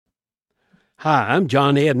Hi, I'm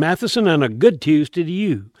John Ed Matheson, and a good Tuesday to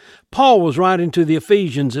you. Paul was writing to the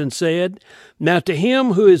Ephesians and said, "Now to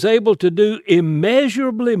him who is able to do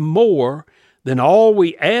immeasurably more than all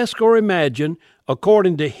we ask or imagine,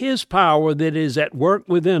 according to his power that is at work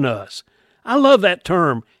within us." I love that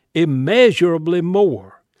term, immeasurably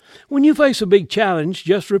more. When you face a big challenge,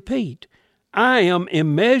 just repeat, "I am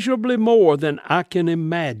immeasurably more than I can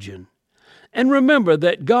imagine." And remember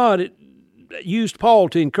that God used Paul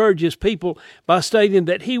to encourage his people by stating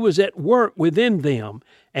that he was at work within them,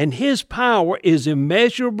 and his power is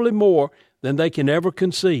immeasurably more than they can ever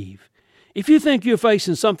conceive. If you think you're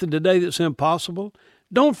facing something today that's impossible,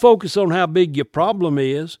 don't focus on how big your problem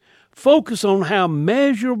is. Focus on how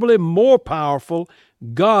measurably more powerful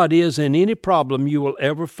God is in any problem you will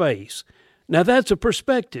ever face. Now that's a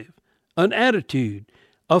perspective, an attitude,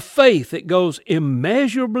 a faith that goes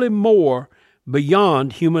immeasurably more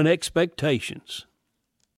beyond human expectations.